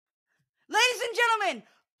and gentlemen,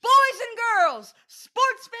 boys and girls,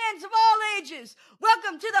 sports fans of all ages,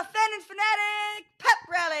 welcome to the Fan and Fanatic Pep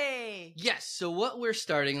Rally. Yes, so what we're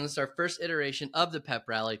starting, and this is our first iteration of the Pep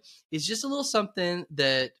Rally, is just a little something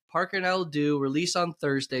that Parker and I will do, release on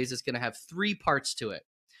Thursdays. It's going to have 3 parts to it.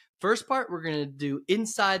 First part, we're going to do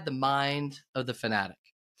Inside the Mind of the Fanatic.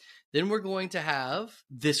 Then we're going to have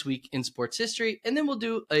This Week in Sports History, and then we'll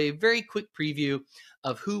do a very quick preview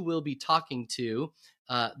of who we'll be talking to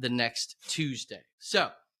the next Tuesday. So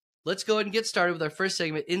let's go ahead and get started with our first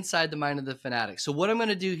segment, Inside the Mind of the Fanatic. So what I'm going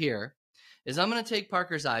to do here is I'm going to take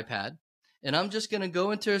Parker's iPad, and I'm just going to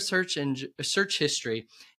go into a search history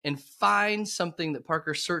and find something that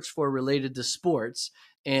Parker searched for related to sports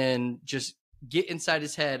and just get inside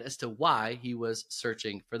his head as to why he was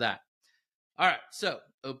searching for that. All right, so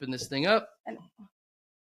open this thing up.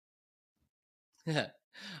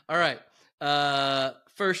 All right.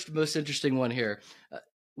 First, most interesting one here.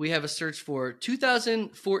 We have a search for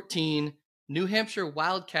 2014 New Hampshire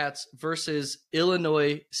Wildcats versus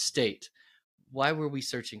Illinois State. Why were we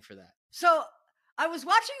searching for that? So I was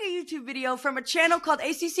watching a YouTube video from a channel called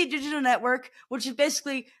ACC Digital Network, which is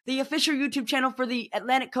basically the official YouTube channel for the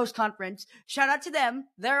Atlantic Coast Conference. Shout out to them.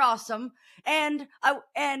 They're awesome. And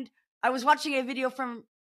I was watching a video from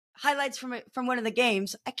highlights from one of the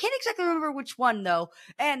games. I can't exactly remember which one though.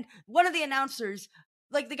 And one of the announcers,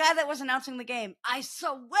 like the guy that was announcing the game, I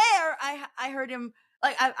swear I heard him,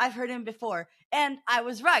 like I've heard him before. And I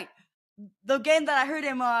was right. The game that I heard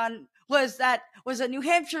him on was a New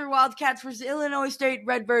Hampshire Wildcats versus Illinois State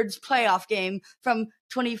Redbirds playoff game from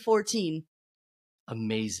 2014.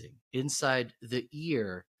 Amazing. Inside the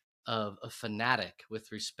ear of a fanatic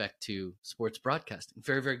with respect to sports broadcasting.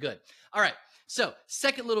 Very, very good. All right. So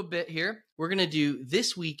second little bit here, we're going to do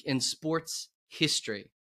This Week in Sports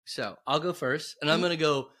History. So I'll go first, and I'm going to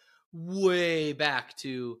go way back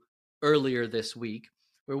to earlier this week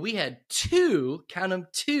where we had 2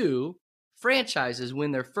 franchises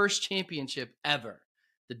win their first championship ever.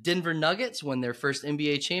 The Denver Nuggets won their first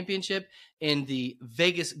NBA championship, and the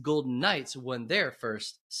Vegas Golden Knights won their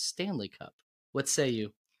first Stanley Cup. What say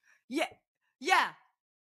you? Yeah.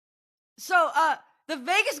 So, the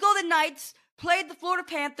Vegas Golden Knights played the Florida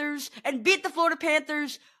Panthers and beat the Florida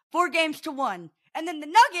Panthers 4-1. And then the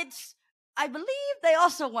Nuggets, I believe they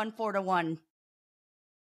also won 4-1.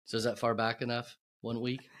 So is that far back enough? 1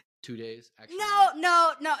 week? 2 days? Actually,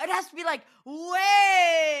 No. It has to be like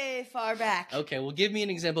way far back. Okay, well, give me an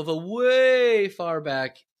example of a way far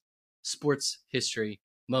back sports history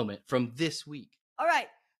moment from this week. All right.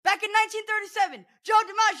 Back in 1937, Joe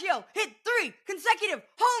DiMaggio hit 3 consecutive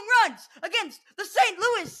home runs against the St.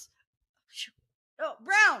 Louis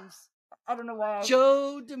Browns. I don't know why.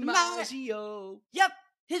 Joe DiMaggio. Yep.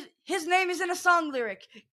 His name is in a song lyric.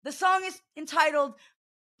 The song is entitled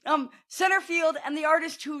Center Field, and the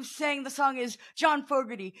artist who sang the song is John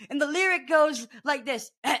Fogerty. And the lyric goes like this.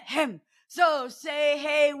 Ahem. So say,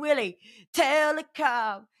 hey, Willie, tell a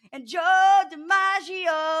cow, and Joe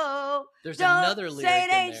DiMaggio. There's another lyric say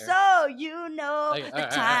it ain't in there. So you know Okay, the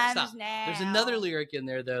time is now. There's another lyric in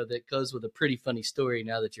there, though, that goes with a pretty funny story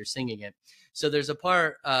now that you're singing it. So there's a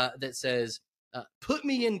part that says, put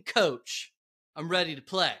me in, coach. I'm ready to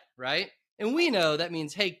play, right? And we know that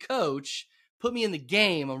means, hey, coach, put me in the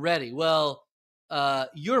game. I'm ready. Well,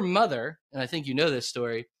 your mother, and I think you know this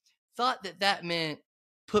story, thought that meant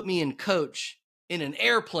put me in coach in an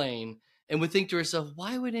airplane, and would think to herself,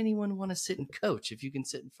 why would anyone want to sit in coach if you can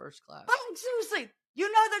sit in first class? Seriously, you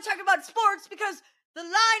know they're talking about sports because the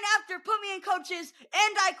line after put me in coach is,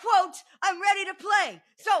 and I quote, I'm ready to play.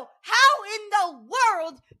 So how in the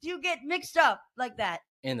world do you get mixed up like that?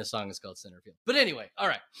 And the song is called Center Field. But anyway, all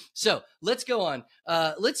right. So let's go on.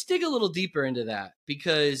 Let's dig a little deeper into that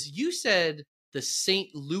because you said the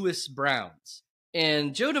St. Louis Browns,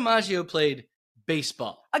 and Joe DiMaggio played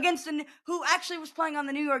baseball against who actually was playing on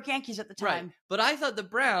the New York Yankees at the time. Right. But I thought the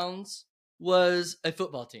Browns was a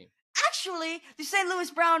football team. Actually, the St. Louis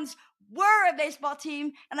Browns were a baseball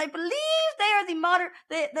team, and I believe they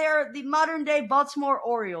are the modern day Baltimore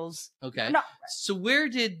Orioles. Okay. No. So where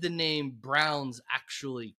did the name Browns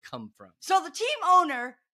actually come from? So the team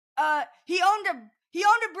owner, he owned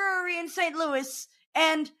a brewery in St. Louis,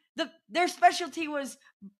 and their specialty was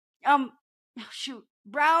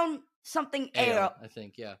brown something ale. I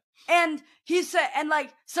think, yeah. And he said,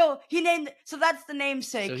 so that's the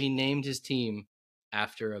namesake. So he named his team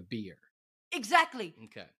after a beer. Exactly.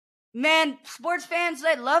 Okay. Man, sports fans,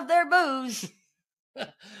 they love their booze.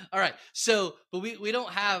 All right. So, but we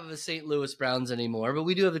don't have the St. Louis Browns anymore, but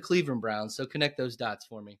we do have the Cleveland Browns. So connect those dots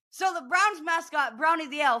for me. So the Browns mascot, Brownie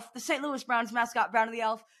the Elf, the St. Louis Browns mascot, Brownie the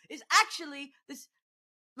Elf, is actually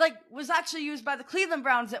was actually used by the Cleveland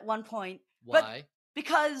Browns at one point. Why?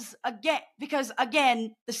 Because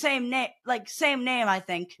again, the same name, I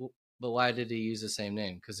think. But why did he use the same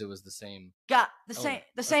name? Because it was the same.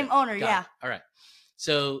 Same owner. Yeah. All right.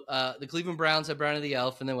 So the Cleveland Browns have Brownie the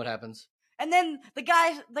Elf, and then what happens? And then the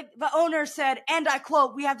owner said, and I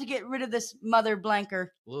quote, "We have to get rid of this mother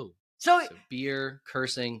blanker." Whoa. So beer,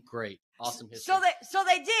 cursing, great, awesome history. So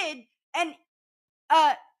they did, and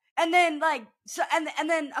then and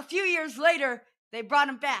then a few years later they brought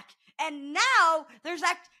him back, and now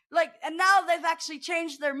now they've actually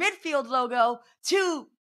changed their midfield logo to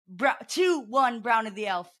one Brownie the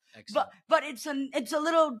Elf. Excellent. But it's a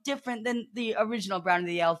little different than the original Brownie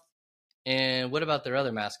the Elf. And what about their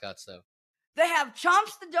other mascots though? They have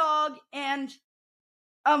Chomps the dog and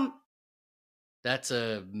That's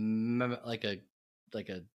like a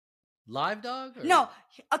live dog? Or? No,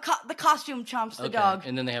 the costume Chomps the dog.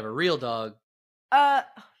 And then they have a real dog. Why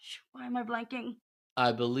am I blanking?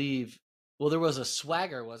 I believe. Well, there was a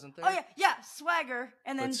Swagger, wasn't there? Oh yeah, Swagger,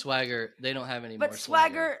 and then Swagger, they don't have any more. But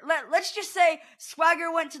Swagger, let's just say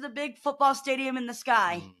Swagger went to the big football stadium in the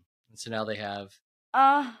sky. And so now they have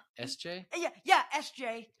SJ? Yeah,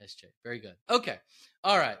 SJ. SJ. Very good. Okay.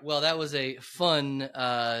 All right. Well, that was a fun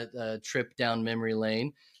trip down memory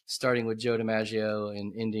lane, starting with Joe DiMaggio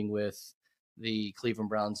and ending with the Cleveland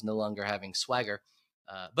Browns no longer having Swagger,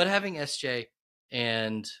 but having SJ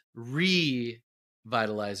and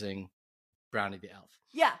revitalizing Brownie the Elf.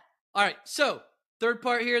 Yeah. All right. So, third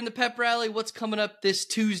part here in the Pep Rally. What's coming up this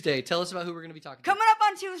Tuesday? Tell us about who we're going to be talking to. Coming up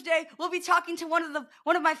on Tuesday, we'll be talking to one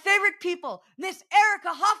of my favorite people, Miss Erica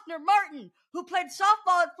Hoffner Martin, who played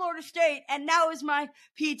softball at Florida State and now is my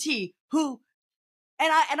PT. I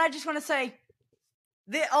just want to say,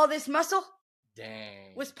 all this muscle,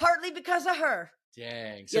 dang, was partly because of her.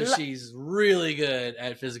 Dang. So she's really good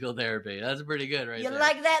at physical therapy. That's pretty good, right? You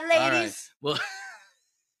like that, ladies? All right. Well.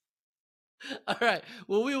 All right.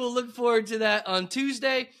 Well, we will look forward to that on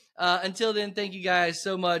Tuesday. Until then, thank you guys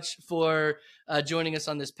so much for joining us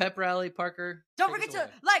on this Pep Rally. Parker, don't forget to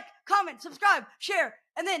like, comment, subscribe, share,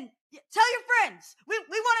 and then tell your friends. We want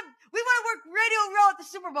to work Radio Row at the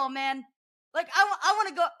Super Bowl, man. Like I want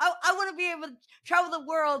to go. I want to be able to travel the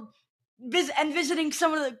world, visiting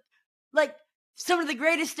some of the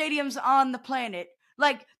greatest stadiums on the planet,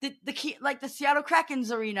 like the Seattle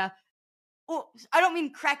Kraken's arena. Well, I don't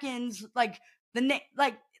mean Krakens like the name,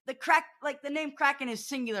 the name Kraken is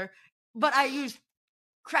singular, but I use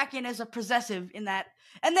Kraken as a possessive in that.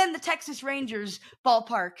 And then the Texas Rangers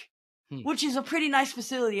ballpark, which is a pretty nice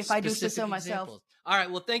facility if I do say so myself. All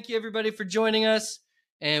right. Well, thank you everybody for joining us,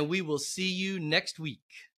 and we will see you next week.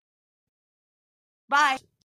 Bye.